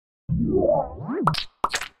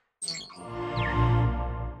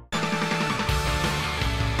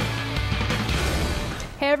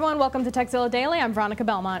Hey everyone, welcome to Tekzilla Daily. I'm Veronica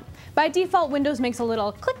Belmont. By default, Windows makes a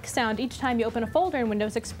little click sound each time you open a folder in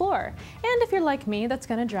Windows Explorer. And if you're like me, that's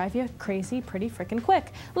gonna drive you crazy pretty frickin'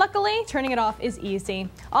 quick. Luckily, turning it off is easy.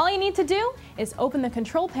 All you need to do is open the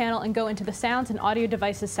control panel and go into the Sounds and Audio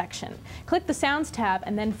Devices section. Click the Sounds tab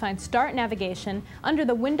and then find Start Navigation under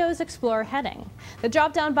the Windows Explorer heading. The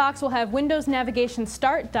drop-down box will have Windows Navigation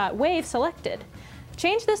Start.wave selected.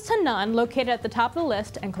 Change this to None, located at the top of the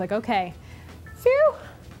list, and click OK. Phew!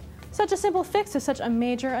 Such a simple fix to such a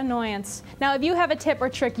major annoyance. Now, if you have a tip or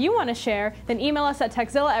trick you want to share, then email us at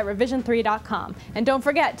tekzilla@revision3.com. And don't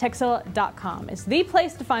forget, tekzilla.com is the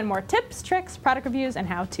place to find more tips, tricks, product reviews, and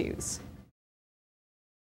how-tos.